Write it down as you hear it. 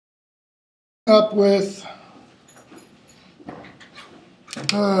up with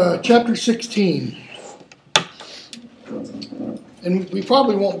chapter 16. And we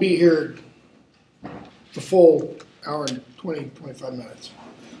probably won't be here the full hour and 25 minutes.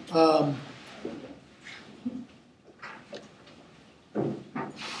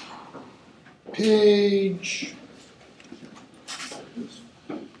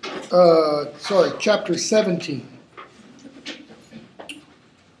 Chapter 17.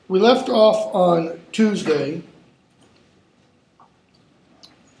 We left off on Tuesday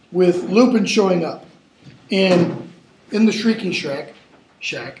with Lupin showing up in the Shrieking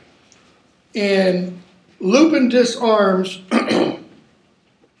Shack, and Lupin disarms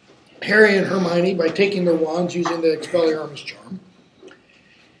Harry and Hermione by taking their wands using the Expelliarmus charm,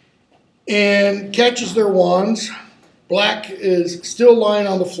 and catches their wands. Black is still lying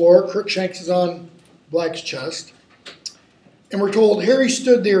on the floor. Crookshanks is on Black's chest. And we're told Harry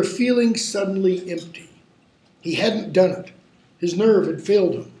stood there feeling suddenly empty. He hadn't done it. His nerve had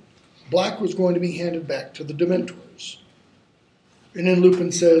failed him. Black was going to be handed back to the Dementors. And then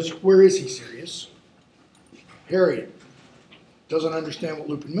Lupin says, "Where is he, Sirius?" Harry doesn't understand what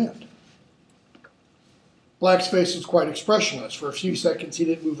Lupin meant. Black's face was quite expressionless. For a few seconds he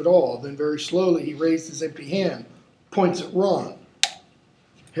didn't move at all. Then very slowly he raised his empty hand, points at Ron.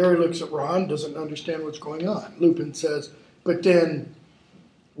 Harry looks at Ron, doesn't understand what's going on. Lupin says, "But then,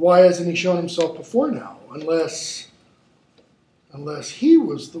 why hasn't he shown himself before now? Unless he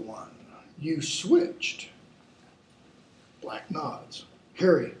was the one. You switched." Black nods.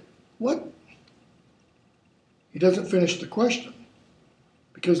 Harry, what? He doesn't finish the question,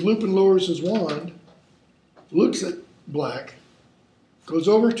 because Lupin lowers his wand, looks at Black, goes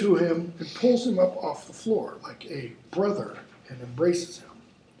over to him, and pulls him up off the floor like a brother and embraces him.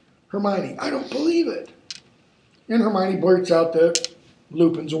 Hermione, "I don't believe it." And Hermione blurts out that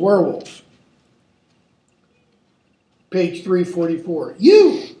Lupin's a werewolf. Page 344.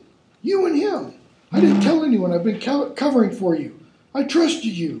 You and him. I didn't tell anyone. I've been covering for you. I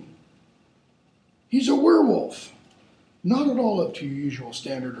trusted you. He's a werewolf. Not at all up to your usual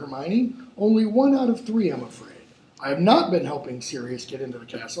standard, Hermione. Only 1 out of 3, I'm afraid. I have not been helping Sirius get into the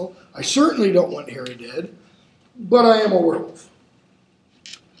castle. I certainly don't want Harry dead. But I am a werewolf.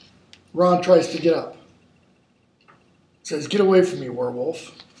 Ron tries to get up. Says, "Get away from me,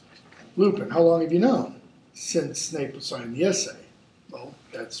 werewolf." Lupin, "How long have you known?" "Since Snape assigned the essay." "Well,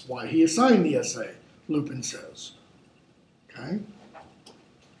 that's why he assigned the essay," Lupin says. Okay.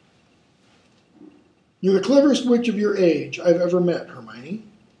 "You're the cleverest witch of your age I've ever met, Hermione."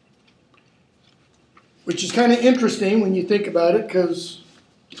 Which is kind of interesting when you think about it, because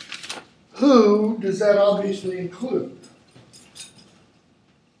who does that obviously include?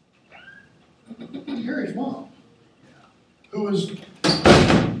 Harry's mom, who was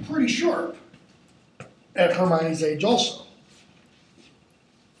pretty sharp at Hermione's age also.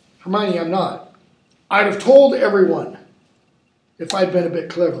 Hermione, "I'm not. I'd have told everyone if I'd been a bit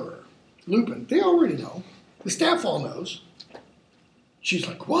cleverer." Lupin, "They already know. The staff all knows." She's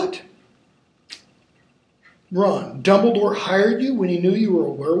like, "What?" Ron, "Dumbledore hired you when he knew you were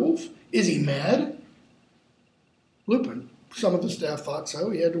a werewolf? Is he mad?" Lupin, "Some of the staff thought so.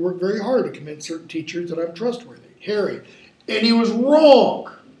 He had to work very hard to convince certain teachers that I'm trustworthy." Harry, "And he was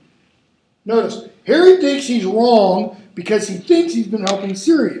wrong." Notice, Harry thinks he's wrong because he thinks he's been helping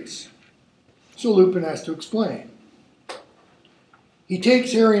Sirius. So Lupin has to explain. He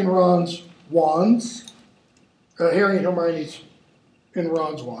takes Harry and Ron's wands, Harry and Hermione's and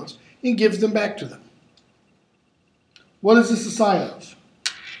Ron's wands, and gives them back to them. What is this a sign of?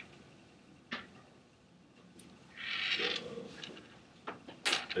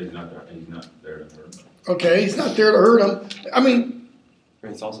 He's not there to hurt him. Okay, he's not there to hurt him. I mean,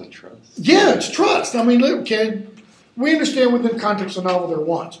 it's also trust. Yeah, it's trust. I mean, look, kid, we understand within the context of the novel their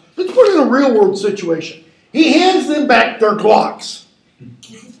wants. Let's put it in a real world situation. He hands them back their Glocks.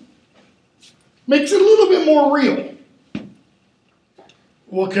 Makes it a little bit more real.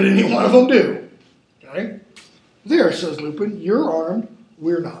 What could any one of them do? Okay? "There," says Lupin, "you're armed,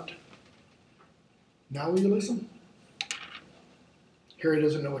 we're not. Now will you listen?" Harry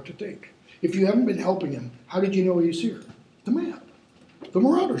doesn't know what to think. If you haven't been helping him, how did you know he was here? The map. The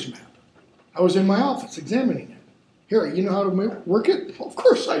Marauders map. I was in my office examining it. "Harry, you know how to work it?" "Of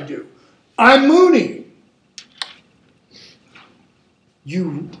course I do. I'm Mooney."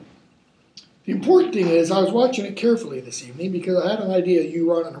 The important thing is I was watching it carefully this evening because I had an idea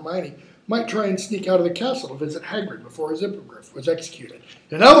you, Ron, and Hermione might try and sneak out of the castle to visit Hagrid before his hippogriff was executed.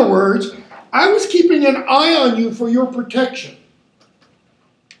 In other words, I was keeping an eye on you for your protection.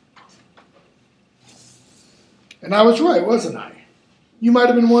 And I was right, wasn't I? You might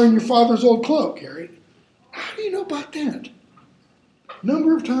have been wearing your father's old cloak, Harry. How do you know about that?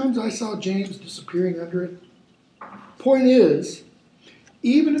 Number of times I saw James disappearing under it. Point is,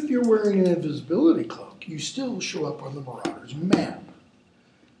 even if you're wearing an invisibility cloak, you still show up on the Marauder's map.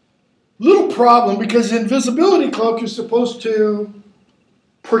 Little problem, because invisibility cloak is supposed to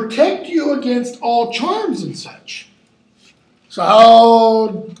protect you against all charms and such. So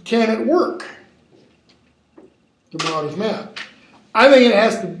how can it work? The Marauder's map. I think it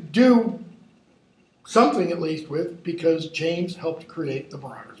has to do something at least with, because James helped create the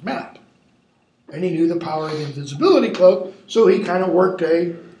Marauder's map. And he knew the power of the invisibility cloak, so he kind of worked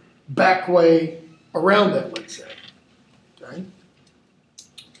a back way around that, let's say. Okay?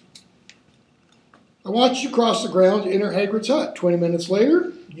 I watched you cross the ground to enter Hagrid's hut. 20 minutes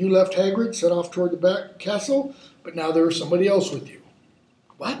later, you left Hagrid, set off toward the back castle, but now there was somebody else with you.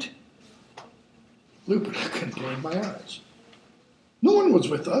 What? Lupin, I couldn't believe my eyes. No one was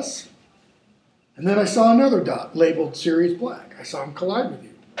with us. And then I saw another dot labeled Sirius Black. I saw him collide with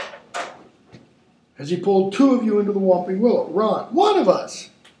you. As he pulled two of you into the Whomping Willow. Ron, one of us.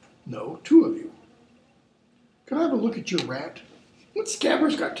 No, two of you. Can I have a look at your rat? What's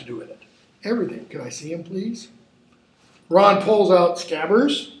Scabbers got to do with it? Everything. Can I see him, please? Ron pulls out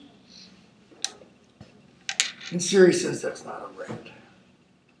Scabbers. And Sirius says that's not a rat.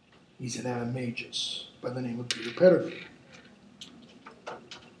 He's an animagus by the name of Peter Pettigrew.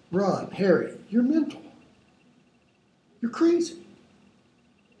 Ron, Harry, you're mental. You're crazy.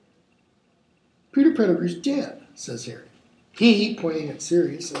 Peter Pettigrew's dead, says Harry. He, pointing at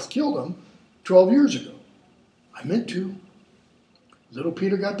Sirius, has killed him 12 years ago. I meant to. Little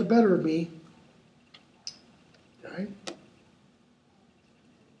Peter got the better of me. Okay.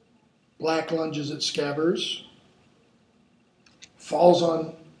 Black lunges at Scabbers. Falls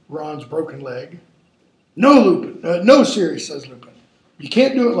on Ron's broken leg. No, Lupin. No, Sirius, says Lupin. You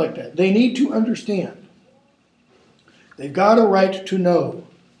can't do it like that. They need to understand. They've got a right to know.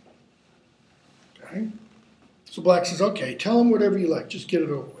 Okay? So Black says, okay, tell them whatever you like. Just get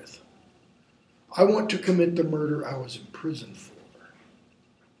it over with. I want to commit the murder I was in prison for.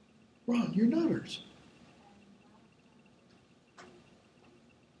 Ron, you're nutters.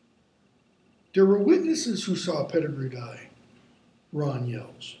 There were witnesses who saw Pettigrew die. Ron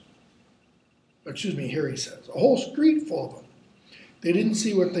yells. Excuse me, Harry says. A whole street full of them. They didn't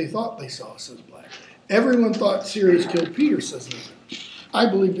see what they thought they saw, says Black. Everyone thought Sirius killed Peter, says Lupin. I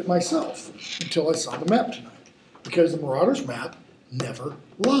believed it myself until I saw the map tonight, because the Marauder's map never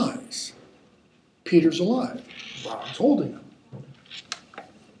lies. Peter's alive. Ron's holding him.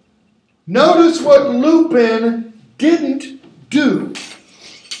 Notice what Lupin didn't do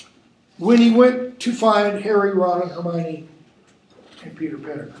when he went to find Harry, Ron, and Hermione and Peter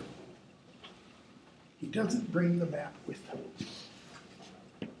Pettigrew. He doesn't bring the map with him.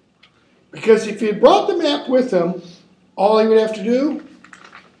 Because if he had brought the map with him, all he would have to do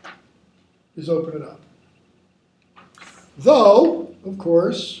is open it up. Though, of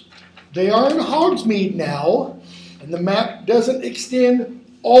course, they are in Hogsmeade now, and the map doesn't extend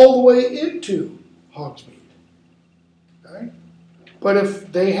all the way into Hogsmeade. Okay? But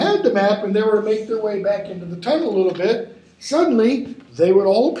if they had the map and they were to make their way back into the tunnel a little bit, suddenly they would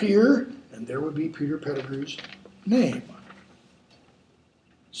all appear, and there would be Peter Pettigrew's name.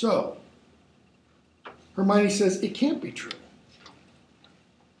 So, Hermione says it can't be true.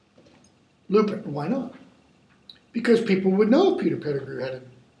 Lupin, why not? Because people would know if Peter Pettigrew had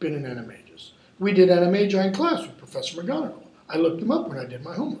been an animagus. We did animagi in class with Professor McGonagall. I looked them up when I did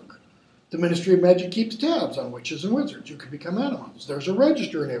my homework. The Ministry of Magic keeps tabs on witches and wizards who can become animals. There's a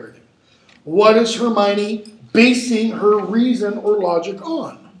register and everything. What is Hermione basing her reason or logic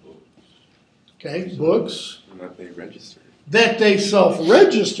on? Okay, books. That they registered. That they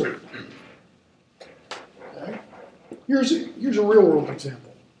self-registered. Okay. Here's a real world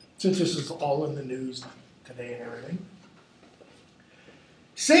example, since this is all in the news today and everything.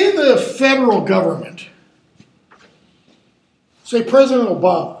 Say the federal government, say President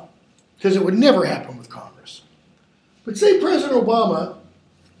Obama, because it would never happen with Congress, but say President Obama,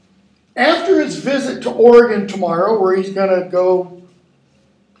 after his visit to Oregon tomorrow, where he's going to go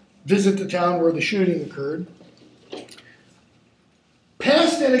visit the town where the shooting occurred,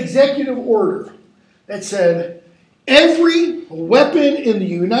 passed an executive order that said every weapon in the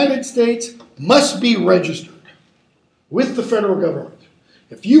United States must be registered with the federal government.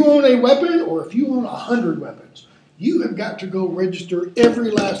 If you own a weapon, or if you own 100 weapons, you have got to go register every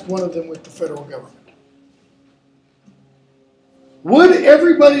last one of them with the federal government. Would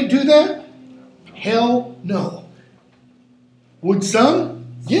everybody do that? Hell no. Would some?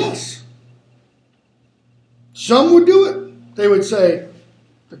 Yes. Some would do it. They would say,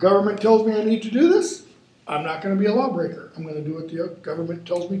 The government tells me I need to do this. I'm not going to be a lawbreaker. I'm going to do what the government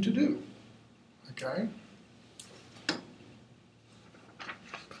tells me to do. Okay?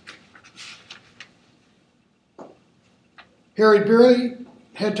 Harry barely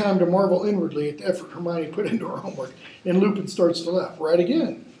had time to marvel inwardly at the effort Hermione put into her homework, and Lupin starts to laugh. Right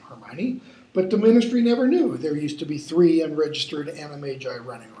again, Hermione. But the ministry never knew there used to be 3 unregistered animagi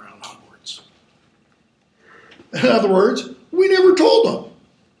running around Hogwarts. In other words, we never told them.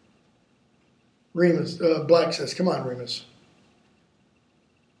 Remus, Black says, come on, Remus.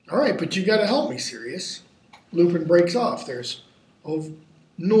 All right, but you got to help me, Sirius. Lupin breaks off. There's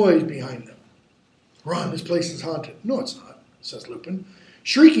noise behind them. Ron, this place is haunted. No, it's not, says Lupin.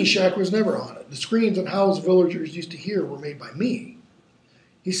 Shrieking Shack was never haunted. The screams and howls villagers used to hear were made by me.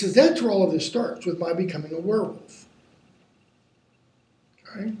 He says, that's where all of this starts, with my becoming a werewolf.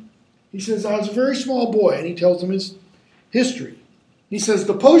 Okay? He says, I was a very small boy, and he tells him his history. He says,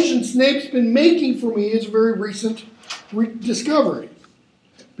 the potion Snape's been making for me is a very recent discovery.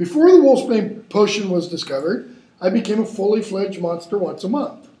 Before the Wolfsbane potion was discovered, I became a fully fledged monster once a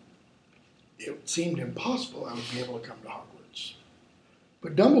month. It seemed impossible I would be able to come to Hogwarts.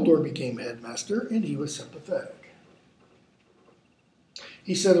 But Dumbledore became headmaster, and he was sympathetic.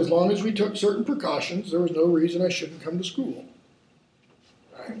 He said as long as we took certain precautions, there was no reason I shouldn't come to school.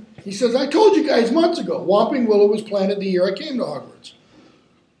 Right? He says, I told you guys months ago, Whomping Willow was planted the year I came to Hogwarts.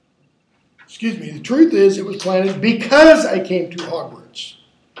 Excuse me, the truth is it was planted because I came to Hogwarts.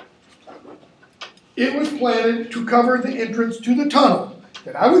 It was planted to cover the entrance to the tunnel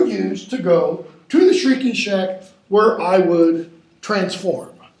that I would use to go to the Shrieking Shack where I would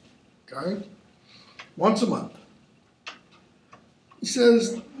transform. Okay? Once a month. He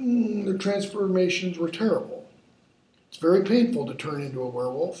says the transformations were terrible. It's very painful to turn into a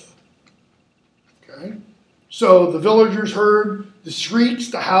werewolf. Okay? So the villagers heard the shrieks,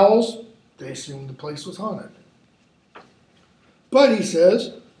 the howls. They assumed the place was haunted. But he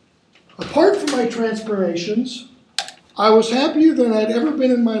says, apart from my transformations, I was happier than I'd ever been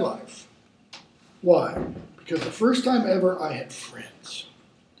in my life. Why? Because the first time ever I had friends.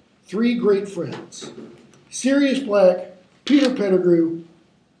 3 great friends. Sirius Black, Peter Pettigrew,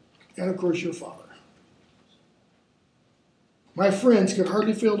 and of course your father. My friends could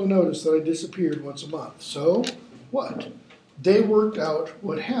hardly fail to notice that I disappeared once a month. So, what? They worked out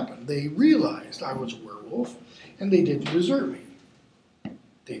what happened. They realized I was a werewolf, and they didn't desert me.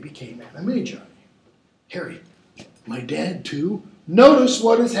 They became animagi. Harry, my dad too. Notice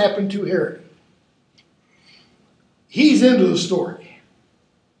what has happened to Harry. He's into the story.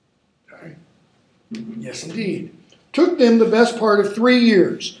 Okay? Yes, indeed. Took them the best part of 3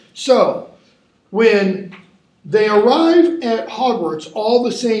 years. So, when they arrive at Hogwarts all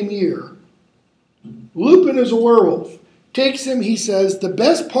the same year, Lupin is a werewolf. Takes him, he says, the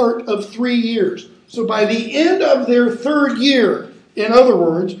best part of 3 years. So by the end of their 3rd year, in other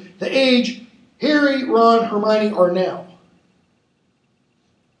words, the age Harry, Ron, Hermione are now,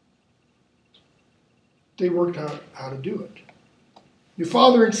 they worked out how to do it. Your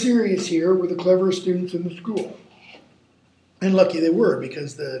father and Sirius here were the cleverest students in the school. And lucky they were,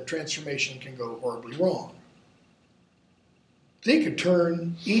 because the transformation can go horribly wrong. They could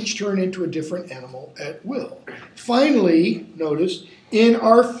each turn into a different animal at will. Finally, notice, in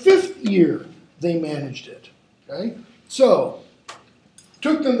our 5th year, they managed it. Okay? So,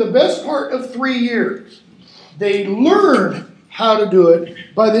 took them the best part of 3 years. They learned how to do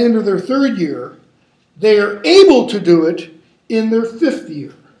it by the end of their 3rd year. They are able to do it in their 5th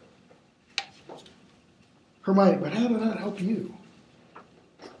year. Hermione, but how did that help you?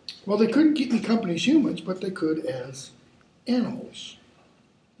 Well, they couldn't keep me company as humans, but they could as animals.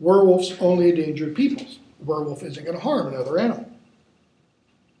 Werewolves only endangered people. A werewolf isn't going to harm another animal.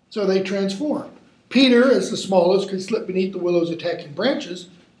 So they transformed. Peter, as the smallest, could slip beneath the willow's attacking branches,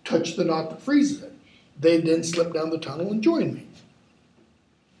 touch the knot that freezes it. They'd then slip down the tunnel and join me.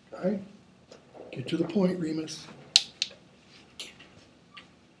 Okay? Get to the point, Remus.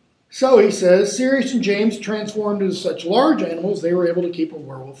 So he says, Sirius and James transformed into such large animals they were able to keep a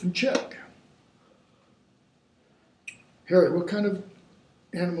werewolf in check. Harry, what kind of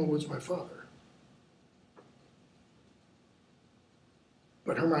animal was my father?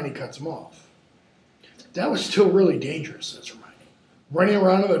 But Hermione cuts him off. That was still really dangerous, says Hermione. Running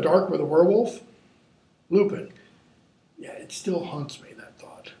around in the dark with a werewolf? Lupin. Yeah, it still haunts me, that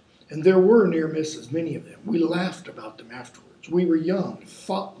thought. And there were near misses, many of them. We laughed about them afterwards. We were young,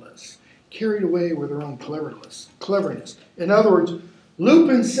 thoughtless, carried away with our own cleverness. In other words,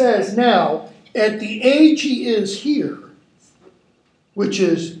 Lupin says now, at the age he is here, which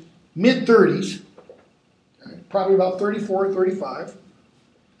is mid-30s, probably about 34, 35,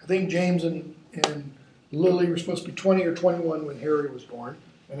 think James and Lily were supposed to be 20 or 21 when Harry was born,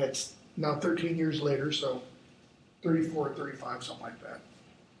 and it's now 13 years later, so 34 or 35, something like that.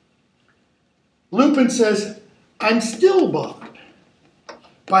 Lupin says, I'm still bothered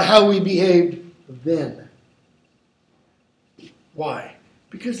by how we behaved then. Why?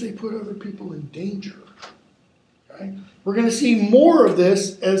 Because they put other people in danger. Okay? We're going to see more of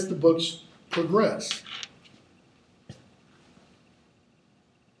this as the books progress.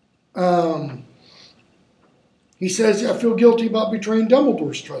 He says, I feel guilty about betraying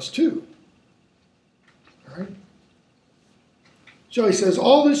Dumbledore's trust too. All right? So he says,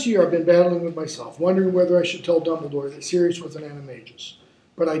 all this year I've been battling with myself, wondering whether I should tell Dumbledore that Sirius was an animagus.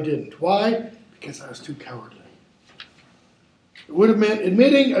 But I didn't. Why? Because I was too cowardly. It would have meant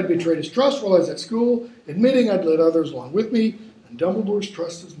admitting I'd betrayed his trust while I was at school, admitting I'd led others along with me, and Dumbledore's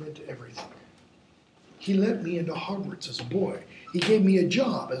trust is meant to everything. He let me into Hogwarts as a boy. He gave me a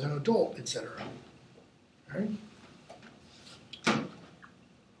job as an adult, etc. Right?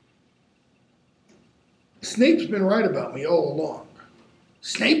 Snape's been right about me all along.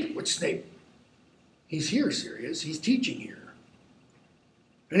 Snape? What's Snape? He's here, Sirius. He's teaching here.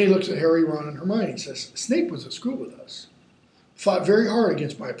 And he looks at Harry, Ron, and Hermione and says, Snape was at school with us. Fought very hard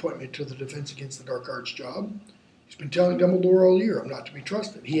against my appointment to the Defense Against the Dark Arts job. He's been telling Dumbledore all year I'm not to be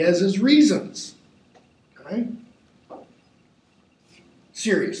trusted. He has his reasons. Okay?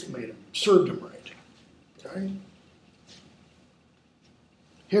 Sirius served him right. Okay?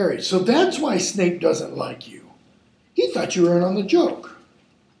 Harry, so that's why Snape doesn't like you. He thought you were in on the joke.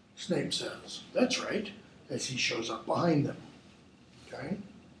 Snape says, that's right, as he shows up behind them. Okay?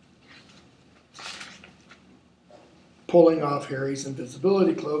 Pulling off Harry's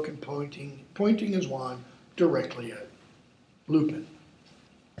invisibility cloak and pointing his wand directly at Lupin.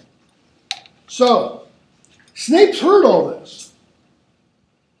 So, Snape's heard all this.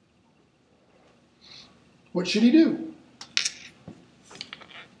 What should he do?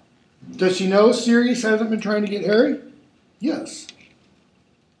 Does he know Sirius hasn't been trying to get Harry? Yes.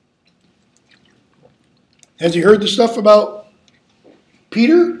 Has he heard the stuff about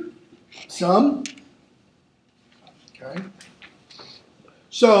Peter? Some. Okay.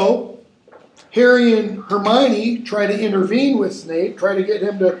 So, Harry and Hermione try to intervene with Snape, try to get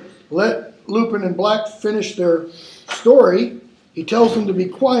him to let Lupin and Black finish their story. He tells them to be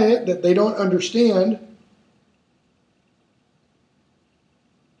quiet, that they don't understand.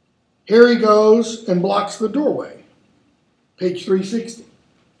 Harry goes and blocks the doorway. Page 360.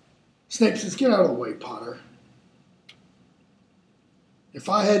 Snape says, get out of the way, Potter. If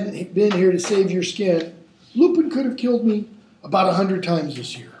I hadn't been here to save your skin, Lupin could have killed me about 100 times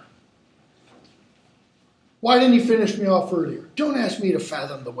this year. Why didn't he finish me off earlier? Don't ask me to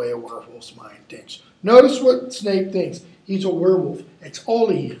fathom the way a werewolf's mind thinks. Notice what Snape thinks. He's a werewolf. That's all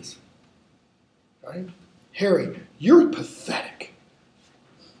he is. Right? Harry, you're pathetic.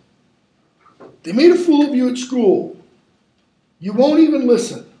 They made a fool of you at school. You won't even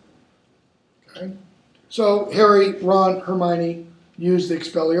listen. Okay? So Harry, Ron, Hermione use the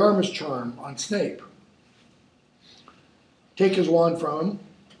Expelliarmus charm on Snape. Take his wand from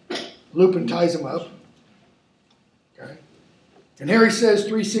him. Lupin ties him up. Okay? And Harry says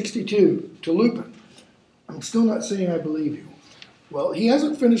 362 to Lupin, I'm still not saying I believe you. Well, he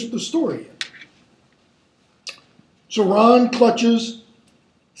hasn't finished the story yet. So Ron clutches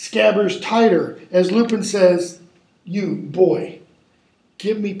Scabbers tighter as Lupin says, you, boy,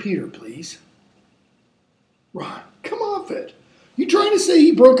 give me Peter, please. Ron, come off it. You trying to say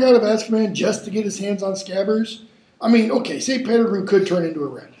he broke out of Azkaban just to get his hands on Scabbers? I mean, okay, say Pettigrew could turn into a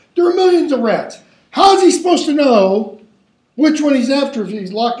rat. There are millions of rats. How is he supposed to know which one he's after if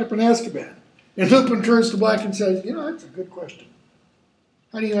he's locked up in Azkaban? And Lupin turns to Black and says, you know, that's a good question.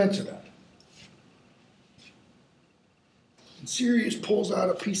 How do you answer that? And Sirius pulls out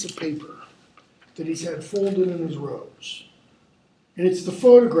a piece of paper that he's had folded in his robes. And it's the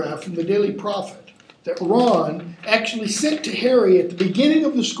photograph from the Daily Prophet that Ron actually sent to Harry at the beginning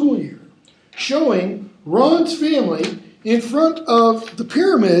of the school year, showing Ron's family in front of the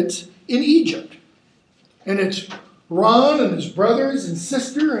pyramids in Egypt. And it's Ron and his brothers and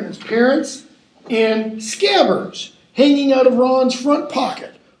sister and his parents and Scabbers hanging out of Ron's front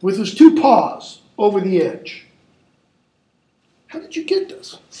pocket with his two paws over the edge. How did you get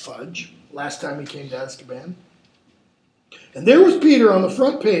this? Fudge. Last time he came to Azkaban. And there was Peter on the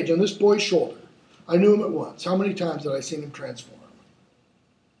front page on this boy's shoulder. I knew him at once. How many times had I seen him transform?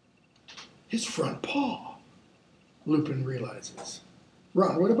 His front paw. Lupin realizes.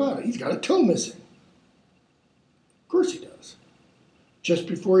 Ron, what about it? He's got a toe missing. Of course he does. Just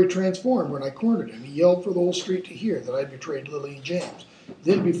before he transformed, when I cornered him, he yelled for the whole street to hear that I betrayed Lily and James.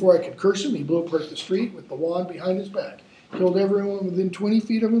 Then, before I could curse him, he blew apart the street with the wand behind his back, killed everyone within 20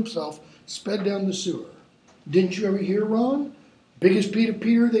 feet of himself, sped down the sewer. Didn't you ever hear, Ron? Biggest piece of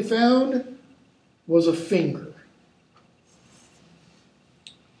Peter they found was a finger.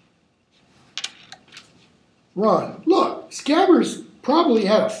 Ron, look, Scabbers probably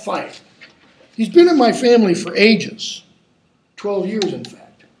had a fight. He's been in my family for ages. 12 years, in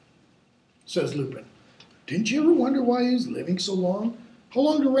fact, says Lupin. Didn't you ever wonder why he's living so long? How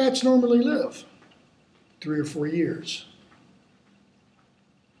long do rats normally live? 3 or 4 years.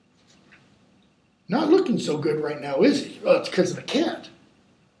 Not looking so good right now, is he? Well, it's because of the cat.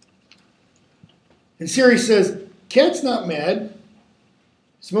 And Sirius says, Cat's not mad.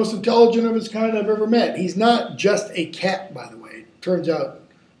 He's the most intelligent of his kind I've ever met. He's not just a cat, by the way. Turns out,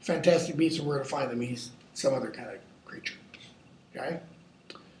 Fantastic Beasts and Where to Find Them, he's some other kind of creature. Okay?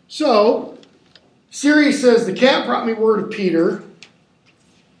 So, Sirius says, the cat brought me word of Peter.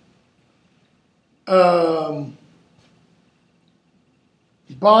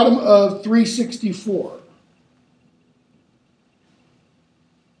 Bottom of 364.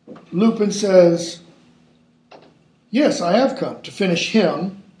 Lupin says, yes, I have come to finish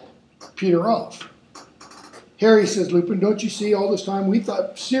him, Peter, off. Harry says, Lupin, don't you see, all this time we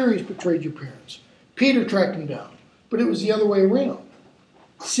thought Sirius betrayed your parents. Peter tracked him down, but it was the other way around.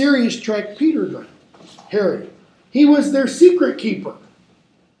 Sirius tracked Peter down. Harry, he was their secret keeper.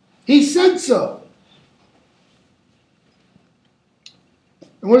 He said so.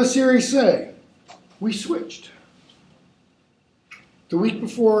 And what does Sirius say? We switched. The week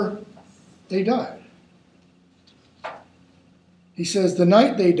before they died. He says, the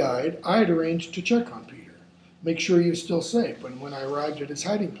night they died, I had arranged to check on Peter, make sure he was still safe. But when I arrived at his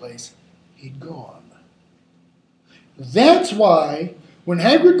hiding place, he'd gone. That's why when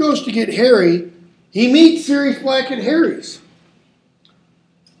Hagrid goes to get Harry, he meets Sirius Black at Harry's.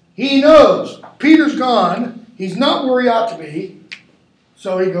 He knows Peter's gone. He's not where he ought to be.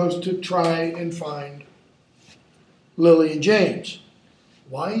 So he goes to try and find Lily and James.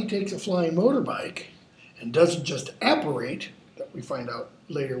 Why he takes a flying motorbike and doesn't just apparate, that we find out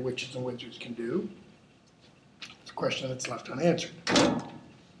later witches and wizards can do, it's a question that's left unanswered.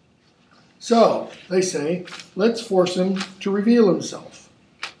 So they say, let's force him to reveal himself.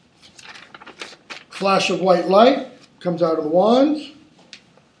 Flash of white light comes out of the wands,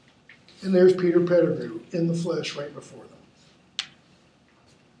 and there's Peter Pettigrew in the flesh right before them.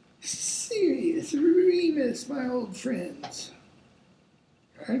 Sirius, Remus, my old friends.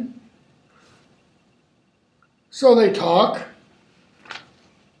 Okay. So they talk.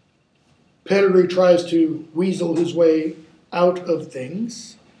 Pettigrew tries to weasel his way out of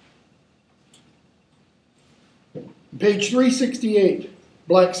things. Page 368,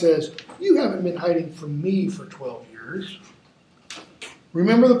 Black says, you haven't been hiding from me for 12 years.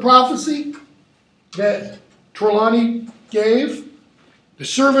 Remember the prophecy that Trelawney gave? The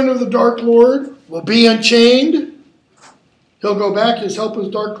servant of the Dark Lord will be unchained. He'll go back, his helpless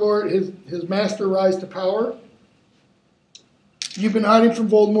Dark Lord, his master rise to power. You've been hiding from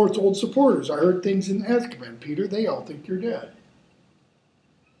Voldemort's old supporters. I heard things in Azkaban, Peter. They all think you're dead.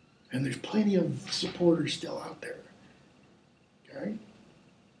 And there's plenty of supporters still out there. Okay?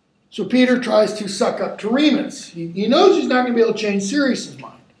 So Peter tries to suck up to Remus. He knows he's not going to be able to change Sirius's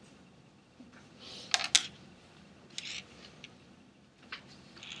mind.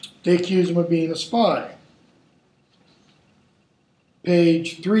 They accuse him of being a spy.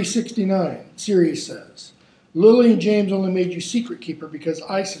 Page 369, Sirius says, Lily and James only made you secret keeper because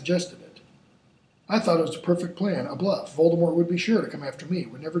I suggested it. I thought it was a perfect plan, a bluff. Voldemort would be sure to come after me.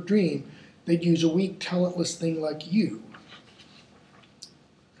 Would never dream they'd use a weak, talentless thing like you.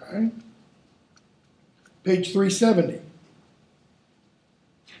 Okay. Page 370.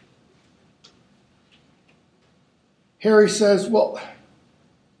 Harry says, well,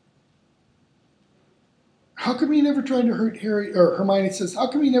 how come he never tried to hurt Harry? Or Hermione says, how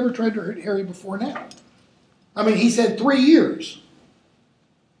come he never tried to hurt Harry before now? I mean, he said 3 years.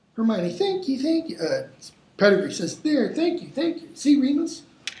 Hermione, thank you, thank you. Pettigrew says, there, thank you, thank you. See, Remus?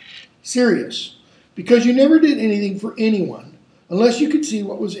 Sirius, because you never did anything for anyone unless you could see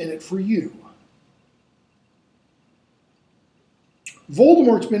what was in it for you.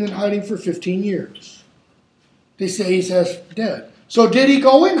 Voldemort's been in hiding for 15 years. They say he's half dead. So did he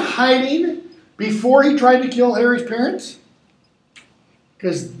go in hiding before he tried to kill Harry's parents?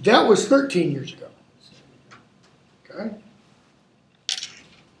 Because that was 13 years ago. Okay?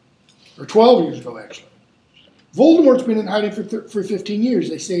 Or 12 years ago, actually. Voldemort's been in hiding for 15 years.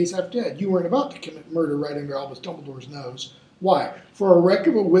 They say he's half dead. You weren't about to commit murder right under Albus Dumbledore's nose. Why? For a wreck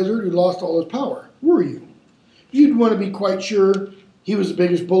of a wizard who lost all his power, were you? You'd want to be quite sure He was the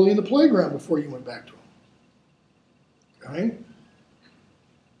biggest bully in the playground before you went back to him. Okay?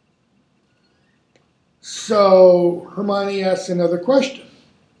 So Hermione asks another question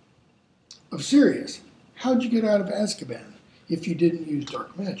of Sirius. How'd you get out of Azkaban if you didn't use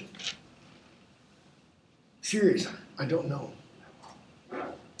dark magic? Sirius, I don't know.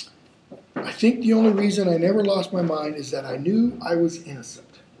 I think the only reason I never lost my mind is that I knew I was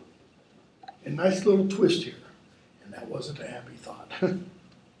innocent. A nice little twist here. And that wasn't a happy thought.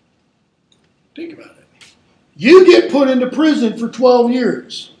 Think about it. You get put into prison for 12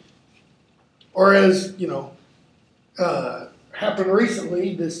 years. Or as, happened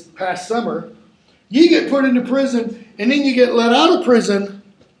recently this past summer, you get put into prison and then you get let out of prison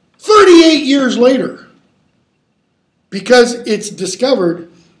 38 years later. Because it's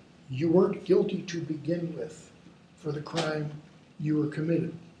discovered you weren't guilty to begin with for the crime you were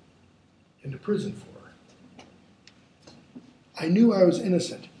committed into prison for. I knew I was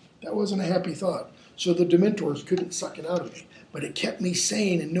innocent. That wasn't a happy thought. So the Dementors couldn't suck it out of me. But it kept me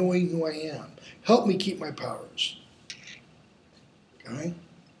sane and knowing who I am. Helped me keep my powers. Okay?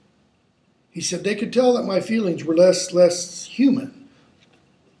 He said they could tell that my feelings were less human.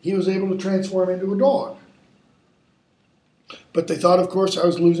 He was able to transform into a dog. But they thought, of course, I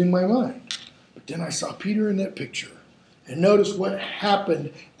was losing my mind. But then I saw Peter in that picture. And notice what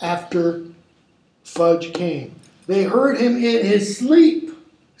happened after Fudge came. They heard him in his sleep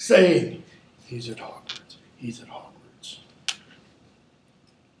saying, he's at Hogwarts. He's at Hogwarts.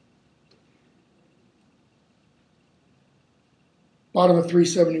 Bottom of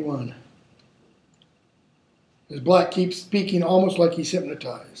 371. As Black keeps speaking almost like he's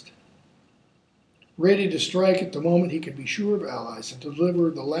hypnotized. Ready to strike at the moment he could be sure of allies and deliver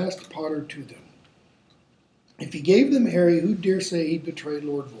the last Potter to them. If he gave them Harry, who dare say he'd betray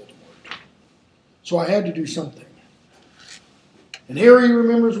Lord Voldemort? So I had to do something. And Harry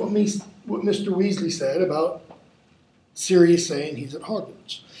remembers what Mr. Weasley said about Sirius saying he's at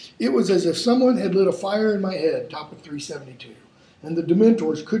Hogwarts. It was as if someone had lit a fire in my head, top of 372, and the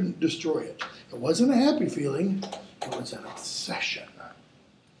Dementors couldn't destroy it. It wasn't a happy feeling, it was an obsession.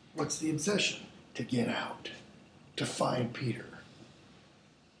 What's the obsession? To get out, to find Peter.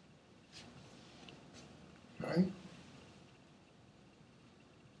 Right?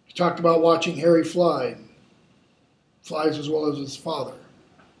 He talked about watching Harry fly. Flies as well as his father.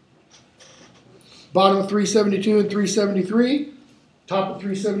 Bottom of 372 and 373. Top of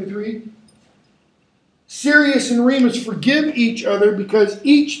 373. Sirius and Remus forgive each other because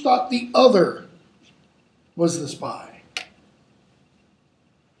each thought the other was the spy.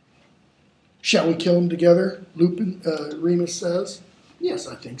 Shall we kill them together? Remus says. Yes,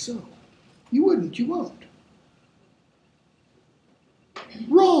 I think so. You wouldn't, you won't.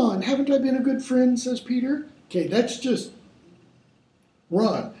 Ron, haven't I been a good friend, says Peter. Okay, that's just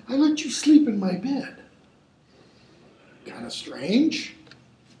Ron. I let you sleep in my bed. Kind of strange.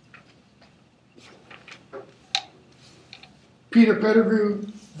 Peter Pettigrew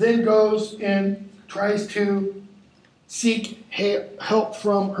then goes and tries to seek help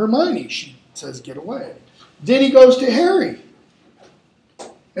from Hermione. She says, get away. Then he goes to Harry.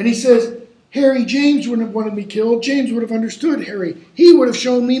 And he says, Harry, James wouldn't have wanted me killed. James would have understood Harry. He would have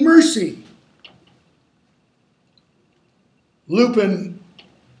shown me mercy.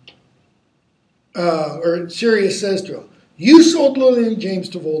 Sirius says to him, you sold Lily and James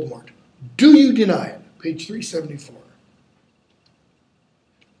to Voldemort. Do you deny it? Page 374.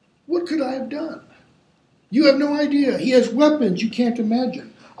 What could I have done? You have no idea. He has weapons you can't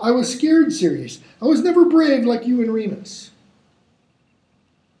imagine. I was scared, Sirius. I was never brave like you and Remus.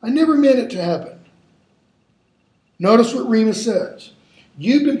 I never meant it to happen. Notice what Remus says.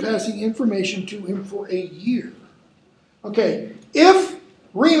 You've been passing information to him for a year. Okay, if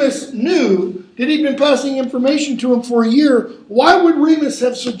Remus knew that he'd been passing information to him for a year, why would Remus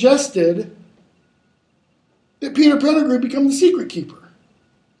have suggested that Peter Pettigrew become the secret keeper?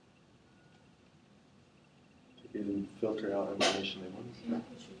 He didn't filter out information they wanted.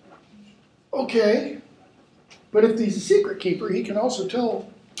 Okay, but if he's a secret keeper, he can also tell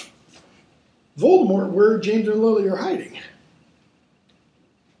Voldemort where James and Lily are hiding.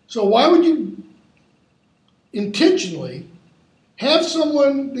 So why would you intentionally have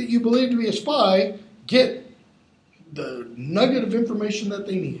someone that you believe to be a spy get the nugget of information that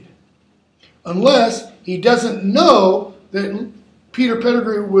they need? Unless he doesn't know that Peter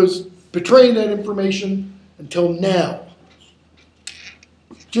Pettigrew was betraying that information until now.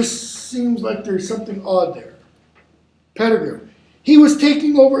 Just seems like there's something odd there. Pettigrew. He was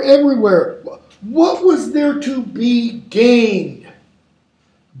taking over everywhere. What was there to be gained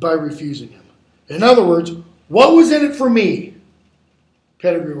by refusing him? In other words, what was in it for me?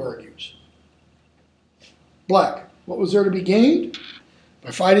 Pettigrew argues. Black, what was there to be gained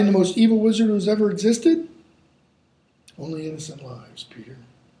by fighting the most evil wizard who's ever existed? Only innocent lives, Peter.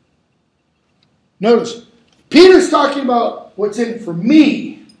 Notice, Peter's talking about what's in it for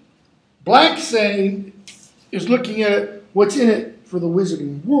me. Black saying is looking at what's in it for the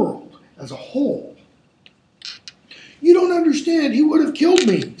wizarding world as a whole. You don't understand. He would have killed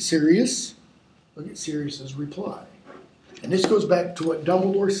me, Sirius. Look at Sirius's reply. And this goes back to what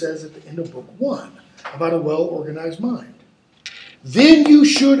Dumbledore says at the end of Book 1 about a well-organized mind. Then you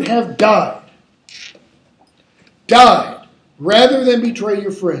should have died. Died rather than betray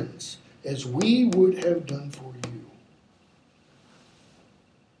your friends, as we would have done for you.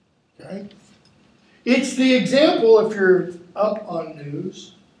 Okay? It's the example, if you're up on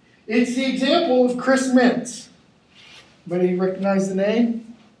news, it's the example of Chris Mintz. Anybody recognize the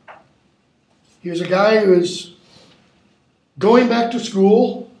name? He was a guy who was going back to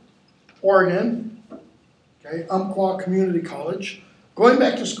school, Oregon, okay, Umpqua Community College, going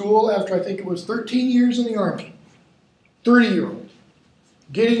back to school after I think it was 13 years in the Army, 30-year-old,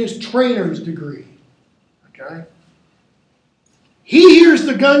 getting his trainer's degree, okay? He hears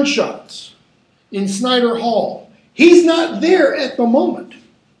the gunshots in Snyder Hall. He's not there at the moment,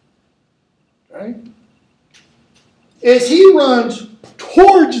 okay? As he runs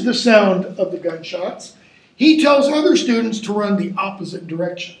towards the sound of the gunshots, he tells other students to run the opposite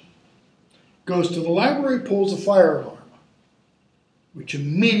direction. Goes to the library, pulls a fire alarm, which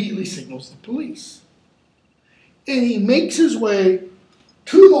immediately signals the police. And he makes his way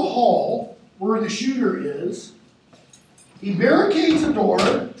to the hall where the shooter is. He barricades the door.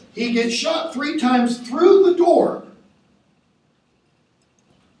 He gets shot 3 times through the door.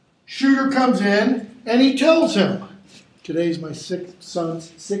 Shooter comes in and he tells him, today's my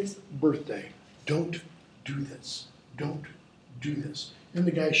son's 6th birthday. Don't do this. Don't do this. And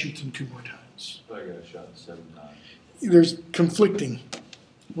the guy shoots him 2 more times. I got shot 7 times. There's conflicting.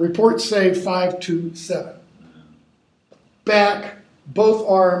 Reports say 5 to 7. Back, both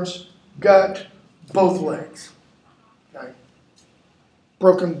arms, gut, both legs. Okay.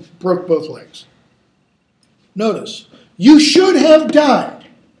 Broke both legs. Notice, you should have died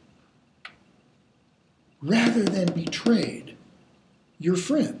rather than betrayed your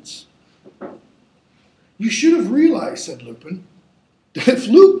friends. You should have realized, said Lupin, that if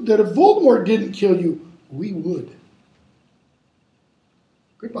Voldemort didn't kill you, we would.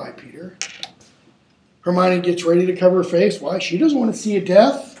 Goodbye, Peter. Hermione gets ready to cover her face. Why? She doesn't want to see a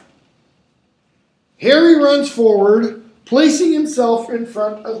death. Harry runs forward, placing himself in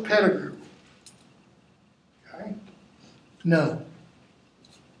front of Pettigrew. Okay? No,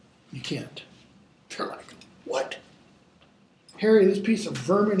 you can't. They're like, what? Harry, this piece of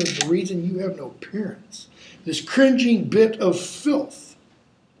vermin is the reason you have no parents. This cringing bit of filth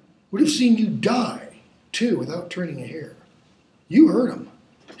would have seen you die, too, without turning a hair. You hurt him.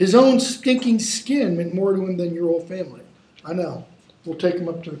 His own stinking skin meant more to him than your whole family. I know. We'll take him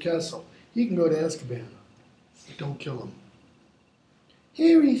up to the castle. He can go to Azkaban. But don't kill him.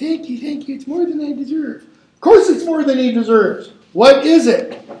 Harry, thank you, thank you. It's more than I deserve. Of course it's more than he deserves. What is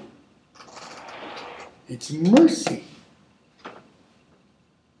it? It's mercy.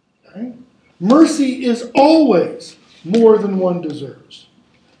 Okay? Mercy is always more than one deserves.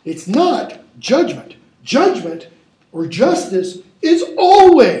 It's not judgment. Judgment or justice is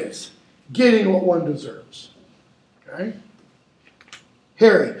always getting what one deserves. Okay?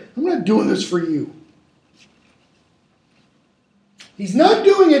 Harry, I'm not doing this for you. He's not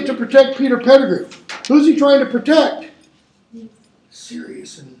doing it to protect Peter Pettigrew. Who's he trying to protect?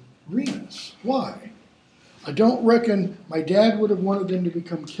 Sirius and Remus. Why? I don't reckon my dad would have wanted them to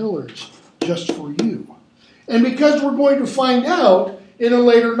become killers just for you. And because we're going to find out in a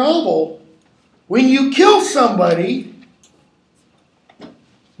later novel, when you kill somebody,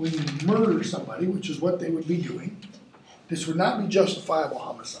 when you murder somebody, which is what they would be doing, this would not be justifiable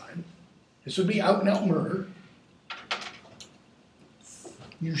homicide. This would be out and out murder.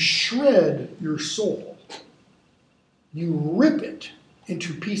 You shred your soul. You rip it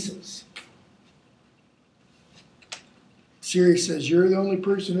into pieces. Sirius says, you're the only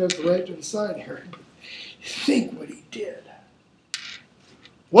person who has the right to decide, Harry. But think what he did.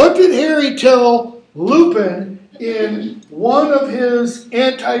 What did Harry tell Lupin in one of his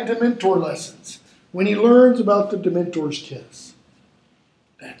anti-Dementor lessons when he learns about the Dementor's kiss?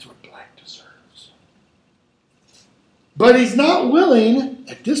 That's what Black deserves. But he's not willing,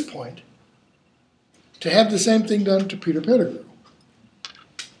 at this point, to have the same thing done to Peter Pettigrew.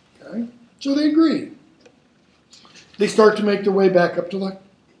 Okay? So they agree. They start to make their way back up to the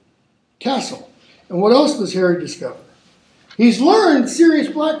castle. And what else does Harry discover? He's learned Sirius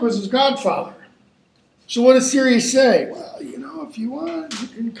Black was his godfather. So what does Sirius say? Well, you know, if you want, you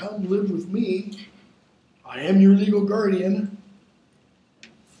can come live with me. I am your legal guardian.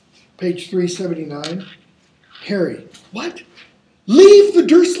 Page 379. Harry, what? Leave the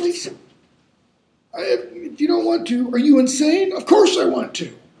Dursleys? You don't want to. Are you insane? Of course I want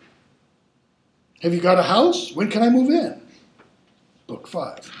to. Have you got a house? When can I move in? Book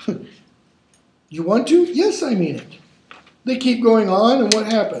 5. You want to? Yes, I mean it. They keep going on, and what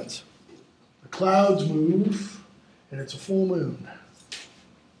happens? The clouds move, and it's a full moon.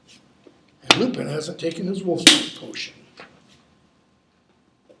 And Lupin hasn't taken his wolfsbane potion.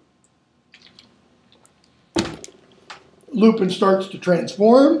 Lupin starts to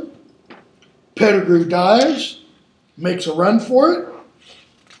transform. Pettigrew dives, makes a run for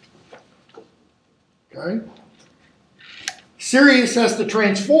it. Okay. Sirius has to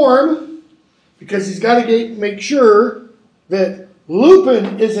transform because he's got to make sure that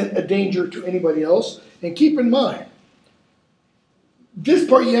Lupin isn't a danger to anybody else. And keep in mind, this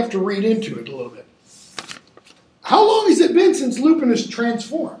part you have to read into it a little bit. How long has it been since Lupin has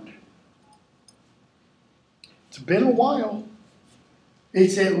transformed? It's been a while.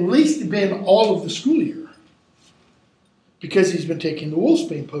 It's at least been all of the school year because he's been taking the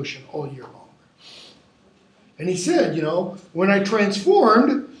wolfsbane potion all year long. And he said, you know, when I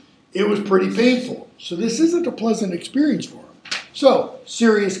transformed, it was pretty painful. So this isn't a pleasant experience for him. So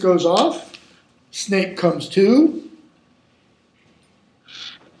Sirius goes off. Snape comes to.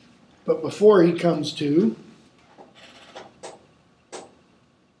 But before he comes to,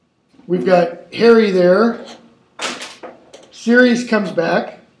 we've got Harry there. Sirius comes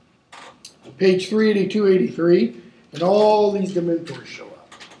back, page 382, 83, and all these Dementors show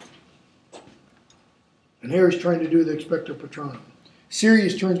up. And Harry's trying to do the Expecto Patronum.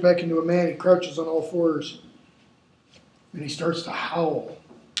 Sirius turns back into a man. He crouches on all fours, and he starts to howl.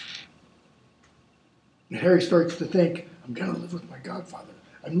 And Harry starts to think, I'm going to live with my godfather.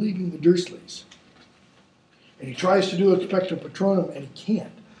 I'm leaving the Dursleys. And he tries to do Expecto Patronum, and he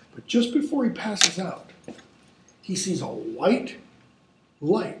can't. But just before he passes out, he sees a white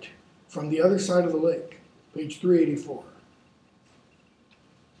light from the other side of the lake, page 384.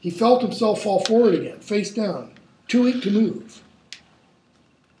 He felt himself fall forward again, face down, too weak to move.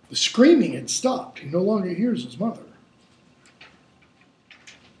 The screaming had stopped. He no longer hears his mother.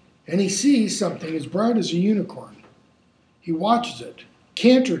 And he sees something as bright as a unicorn. He watches it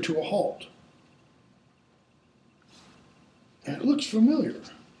canter to a halt. And it looks familiar.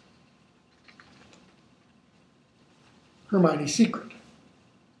 Hermione's secret.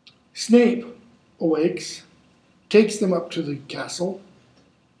 Snape awakes, takes them up to the castle,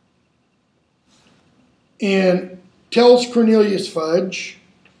 and tells Cornelius Fudge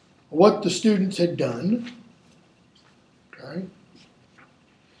what the students had done. Okay.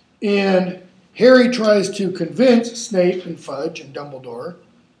 And Harry tries to convince Snape and Fudge and Dumbledore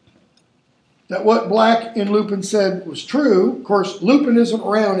that what Black and Lupin said was true. Of course, Lupin isn't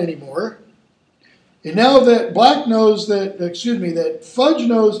around anymore. And now that that Fudge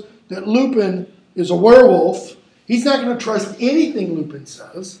knows that Lupin is a werewolf, he's not going to trust anything Lupin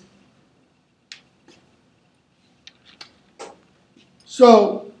says.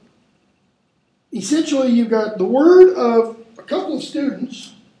 So, essentially, you've got the word of a couple of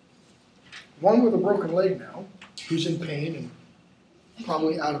students, one with a broken leg now, who's in pain and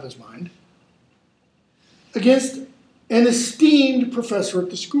probably out of his mind, against an esteemed professor at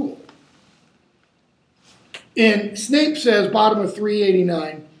the school. And Snape says, bottom of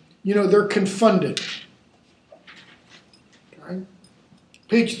 389, you know, they're confounded. Okay.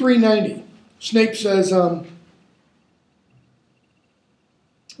 Page 390, Snape says,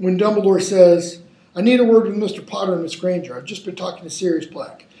 when Dumbledore says, I need a word with Mr. Potter and Miss Granger. I've just been talking to Sirius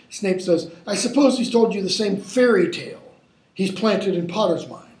Black. Snape says, I suppose he's told you the same fairy tale he's planted in Potter's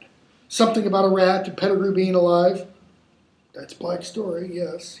mind. Something about a rat and Pettigrew being alive. That's Black's story,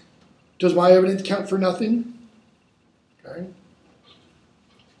 yes. Does my evidence count for nothing? Okay.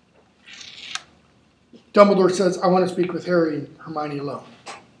 Dumbledore says, I want to speak with Harry and Hermione alone.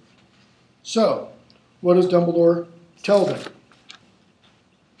 So, what does Dumbledore tell them?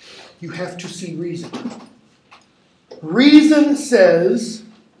 You have to see reason. Reason says,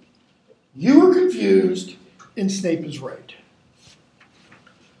 you were confused and Snape is right.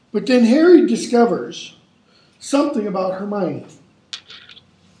 But then Harry discovers something about Hermione.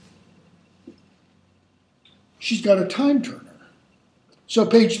 She's got a time turner. So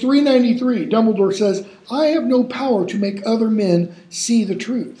page 393, Dumbledore says, I have no power to make other men see the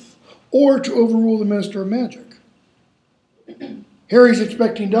truth or to overrule the Minister of Magic. Harry's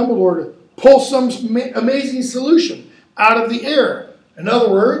expecting Dumbledore to pull some amazing solution. out of the air. In other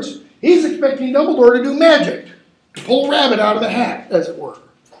words, he's expecting Dumbledore to do magic, to pull a rabbit out of the hat, as it were.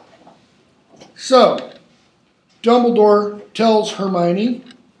 So, Dumbledore tells Hermione,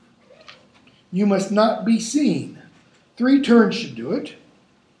 you must not be seen. 3 turns should do it.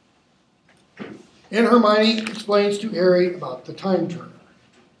 And Hermione explains to Harry about the time turner.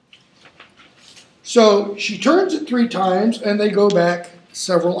 So she turns it 3 times and they go back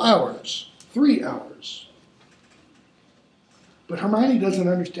several hours. 3 hours. But Hermione doesn't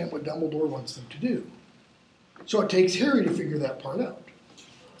understand what Dumbledore wants them to do. So it takes Harry to figure that part out.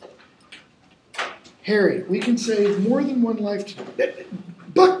 Harry, we can save more than one life today.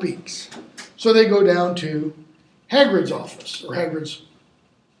 Buckbeaks. So they go down to Hagrid's office, or Hagrid's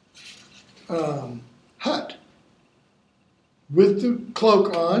hut, with the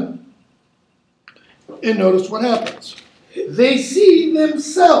cloak on, and notice what happens. They see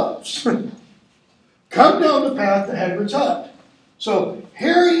themselves come down the path to Hagrid's hut. So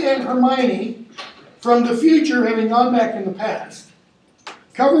Harry and Hermione, from the future having gone back in the past,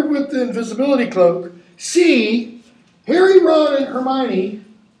 covered with the invisibility cloak, see Harry, Ron, and Hermione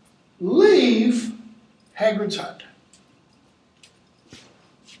leave Hagrid's hut.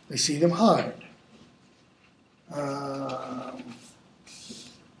 They see them hide.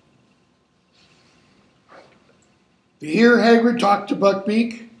 They hear Hagrid talk to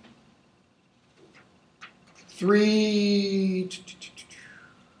Buckbeak.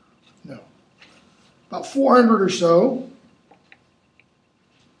 About 400 or so.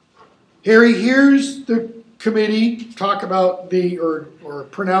 Harry hears the committee talk about or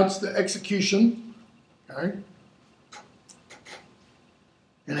pronounce the execution. Okay.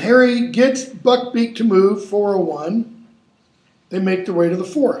 And Harry gets Buckbeak to move 401. They make their way to the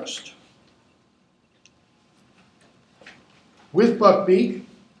forest. With Buckbeak,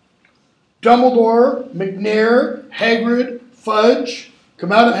 Dumbledore, McNair, Hagrid, Fudge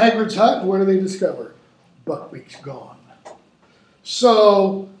come out of Hagrid's hut, and what do they discover? Buckbeak's gone.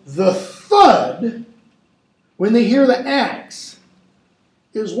 So the thud, when they hear the axe,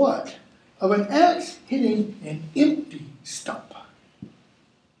 is what? Of an axe hitting an empty stump.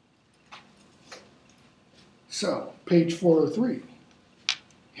 So, page 403.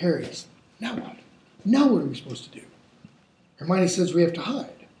 Harry's, now what? Now what are we supposed to do? Hermione says we have to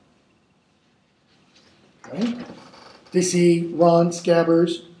hide. Okay. They see Ron,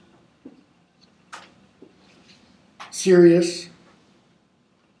 Scabbers, Sirius.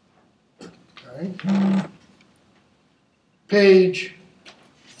 Okay. Page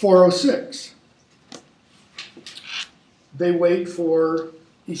 406. They wait for,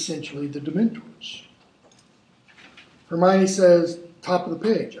 essentially, the Dementors. Hermione says, top of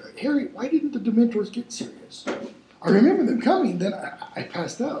the page, Harry, why didn't the Dementors get Sirius? I remember them coming, then I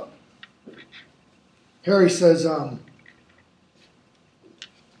passed out. Harry says,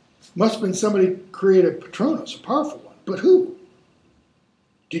 must have been somebody created Patronus, a powerful one. But who?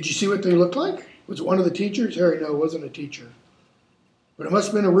 Did you see what they looked like? Was it one of the teachers? Harry, no, it wasn't a teacher. But it must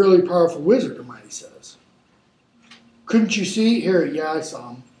have been a really powerful wizard, Hermione says. Couldn't you see? Harry, yeah, I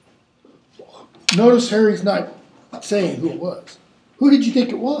saw him. Notice Harry's not saying who it was. Who did you think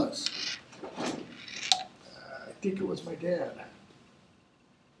it was? I think it was my dad.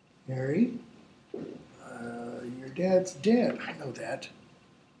 Harry, your dad's dead. I know that.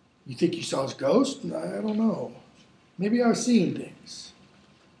 You think you saw his ghost? I don't know. Maybe I was seeing things.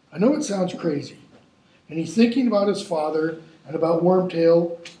 I know it sounds crazy. And he's thinking about his father and about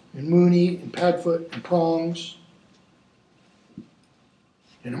Wormtail and Moony and Padfoot and Prongs.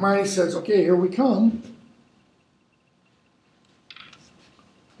 And Hermione says, okay, here we come.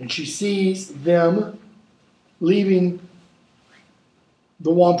 And she sees them leaving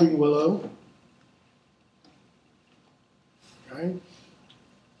the Whomping Willow. Okay.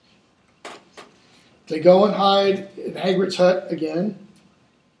 They go and hide in Hagrid's hut again.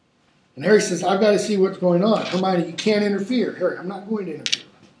 And Harry says, I've got to see what's going on. Hermione, you can't interfere. Harry, I'm not going to interfere.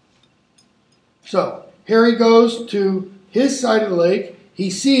 So, Harry goes to his side of the lake. He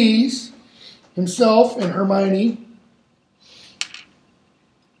sees himself and Hermione.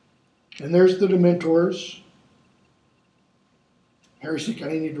 And there's the Dementors. Harry's thinking,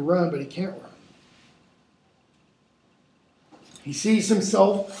 I need to run, but he can't run. He sees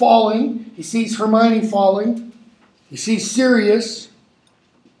himself falling. He sees Hermione falling. He sees Sirius.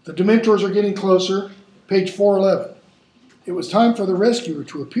 The Dementors are getting closer. Page 411. It was time for the rescuer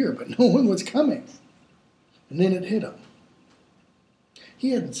to appear, but no one was coming. And then it hit him.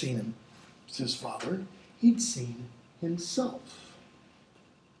 He hadn't seen him, his father. He'd seen himself.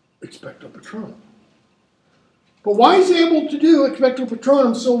 Expecto Patronum. But why is he able to do Expecto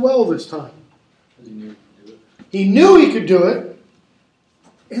Patronum so well this time? Because he knew he could do it. He knew he could do it,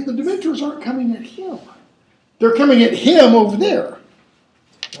 and the Dementors aren't coming at him. They're coming at him over there,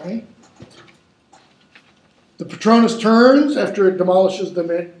 right? The Patronus turns after it demolishes the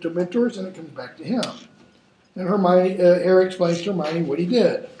Dementors, and it comes back to him. And Harry explains to Hermione what he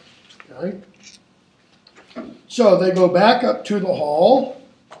did. Okay? So they go back up to the hall.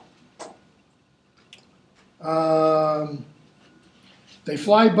 They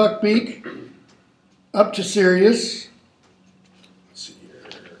fly Buckbeak up to Sirius. Let's see here.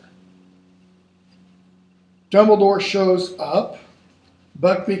 Dumbledore shows up.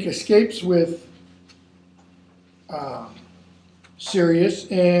 Buckbeak escapes with Sirius,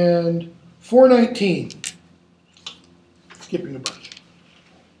 and 419. Skipping a bunch.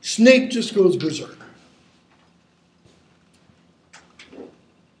 Snape just goes berserk.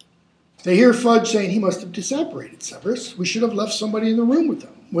 They hear Fudge saying he must have disapparated Severus. We should have left somebody in the room with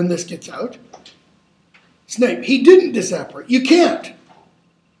him when this gets out. Snape, he didn't disapparate. You can't.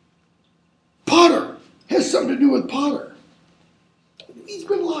 Potter has something to do with Potter. He's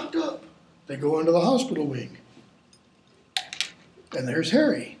been locked up. They go into the hospital wing. And there's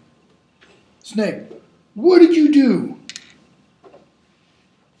Harry. Snape, what did you do?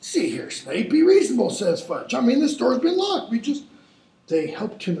 See here, Snape, be reasonable, says Fudge. I mean, this door's been locked. They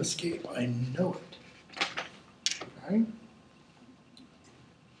helped him escape. I know it. Okay?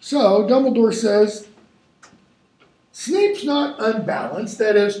 So, Dumbledore says, Snape's not unbalanced.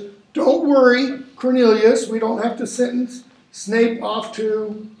 That is, don't worry, Cornelius. We don't have to sentence Snape off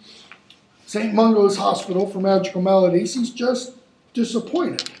to St. Mungo's Hospital for magical maladies. He's just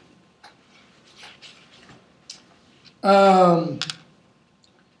disappointed.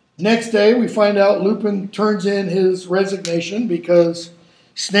 Next day, we find out Lupin turns in his resignation because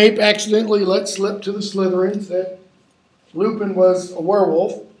Snape accidentally let slip to the Slytherins that Lupin was a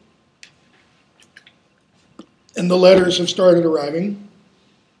werewolf. And the letters have started arriving.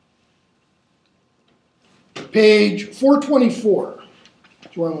 Page 424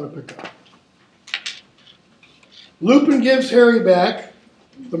 is where I want to pick up. Lupin gives Harry back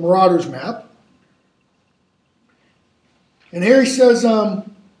the Marauders map. And Harry says,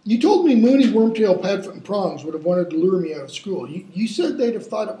 you told me Moony, Wormtail, Padfoot, and Prongs would have wanted to lure me out of school. You said they'd have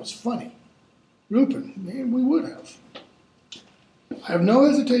thought it was funny. Lupin, man, we would have. I have no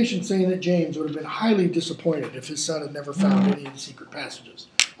hesitation saying that James would have been highly disappointed if his son had never found any of the secret passages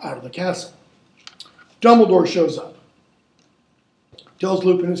out of the castle. Dumbledore shows up. Tells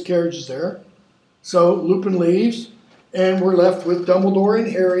Lupin his carriage is there. So Lupin leaves, and we're left with Dumbledore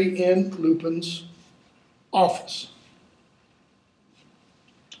and Harry in Lupin's office.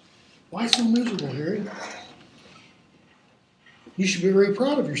 Why so miserable, Harry? You should be very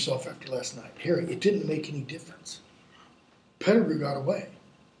proud of yourself after last night. Harry, it didn't make any difference. Pettigrew got away.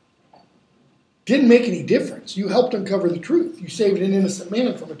 Didn't make any difference. You helped uncover the truth. You saved an innocent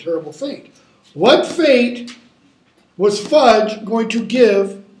man from a terrible fate. What fate was Fudge going to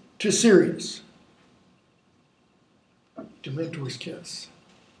give to Sirius? Dementor's kiss.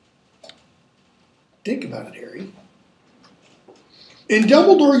 Think about it, Harry. And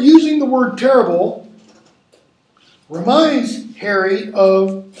Dumbledore using the word terrible reminds Harry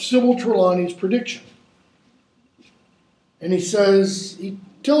of Sybil Trelawney's prediction. And he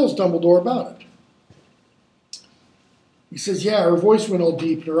tells Dumbledore about it. He says, yeah, her voice went all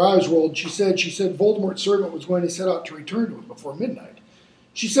deep and her eyes rolled. She said Voldemort's servant was going to set out to return to him before midnight.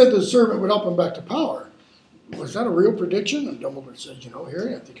 She said the servant would help him back to power. Was that a real prediction? And Dumbledore said,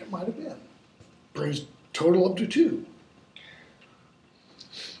 Harry, I think it might have been. Brings total up to 2.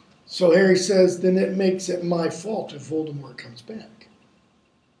 So Harry says, then it makes it my fault if Voldemort comes back.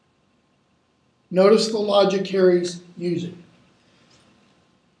 Notice the logic Harry's using.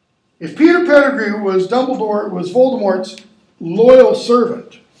 If Peter Pettigrew was Voldemort's loyal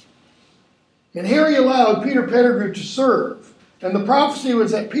servant, and Harry allowed Peter Pettigrew to serve, and the prophecy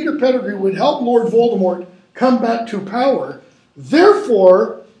was that Peter Pettigrew would help Lord Voldemort come back to power,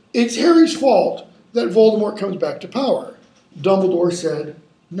 therefore, it's Harry's fault that Voldemort comes back to power. Dumbledore said,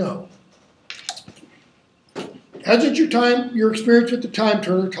 no. Hasn't your experience with the Time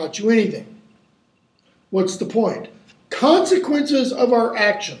Turner taught you anything? What's the point? Consequences of our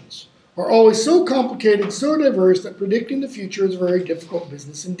actions are always so complicated, so diverse, that predicting the future is a very difficult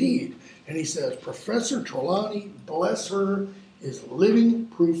business indeed. And he says, Professor Trelawney, bless her, is living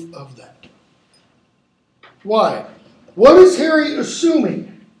proof of that. Why? What is Harry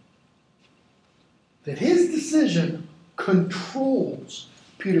assuming? That his decision controls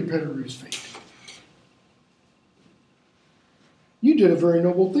Peter Pettigrew's fate. You did a very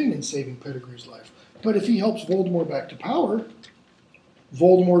noble thing in saving Pettigrew's life. But if he helps Voldemort back to power,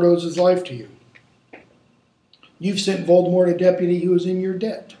 Voldemort owes his life to you. You've sent Voldemort a deputy who is in your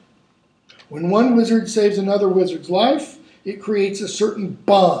debt. When one wizard saves another wizard's life, it creates a certain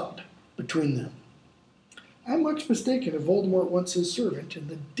bond between them. I'm much mistaken if Voldemort wants his servant in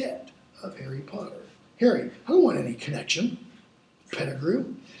the debt of Harry Potter. Harry, I don't want any connection.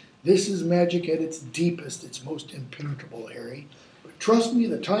 Pettigrew, this is magic at its deepest, its most impenetrable, Harry. But trust me,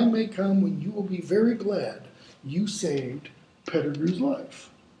 the time may come when you will be very glad you saved Pettigrew's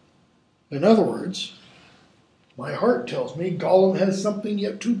life. In other words, my heart tells me Gollum has something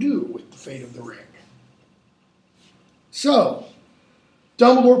yet to do with the fate of the ring. So,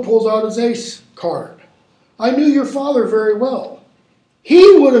 Dumbledore pulls out his ace card. I knew your father very well.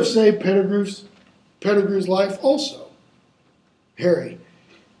 He would have saved Pettigrew's life also. Harry,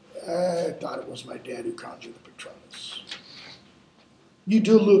 I thought it was my dad who conjured the Patronus. You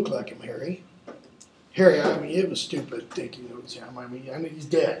do look like him, Harry. Harry, I mean, it was stupid thinking it was him. I mean, he's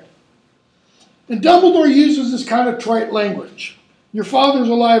dead. And Dumbledore uses this kind of trite language. Your father's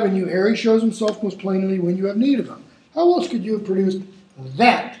alive in you, Harry, shows himself most plainly when you have need of him. How else could you have produced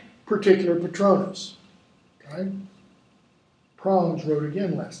that particular Patronus? Okay? Proms wrote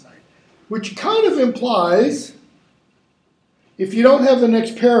again last night. Which kind of implies, if you don't have the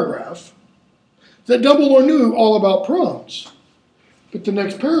next paragraph, that Dumbledore knew all about proms. But the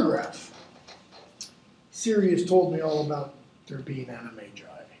next paragraph, Sirius told me all about there being animagi.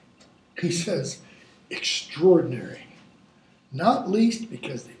 He says, extraordinary. Not least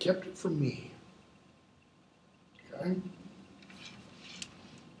because they kept it from me. Okay?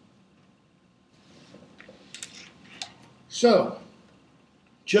 So,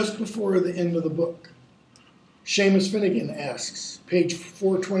 just before the end of the book, Seamus Finnegan asks, page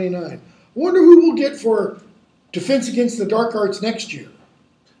 429, I wonder who we'll get for Defense Against the Dark Arts next year?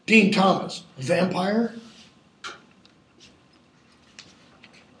 Dean Thomas, a vampire?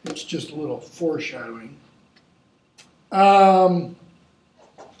 It's just a little foreshadowing.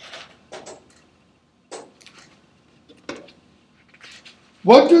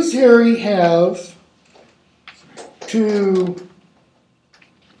 What does Harry have to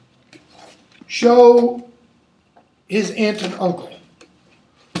show his aunt and uncle?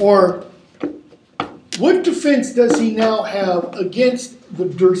 Or what defense does he now have against the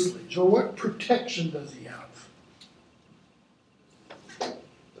Dursleys? Or what protection does he have?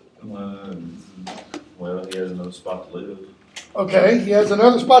 Well, he has another spot to live. Okay, he has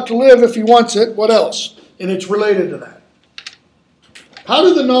another spot to live if he wants it. What else? And it's related to that. How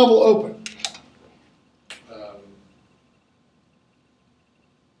did the novel open?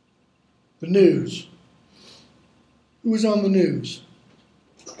 The news. Who was on the news?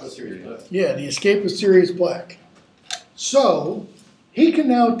 Sirius Black. Yeah, the escape of Sirius Black. So, he can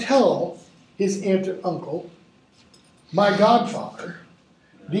now tell his aunt and uncle, my godfather,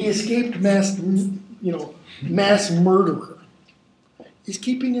 the escaped mass murderer, is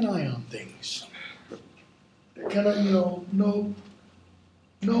keeping an eye on things. Kind of,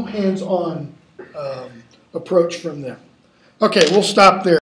 no hands-on approach from them. Okay, we'll stop there.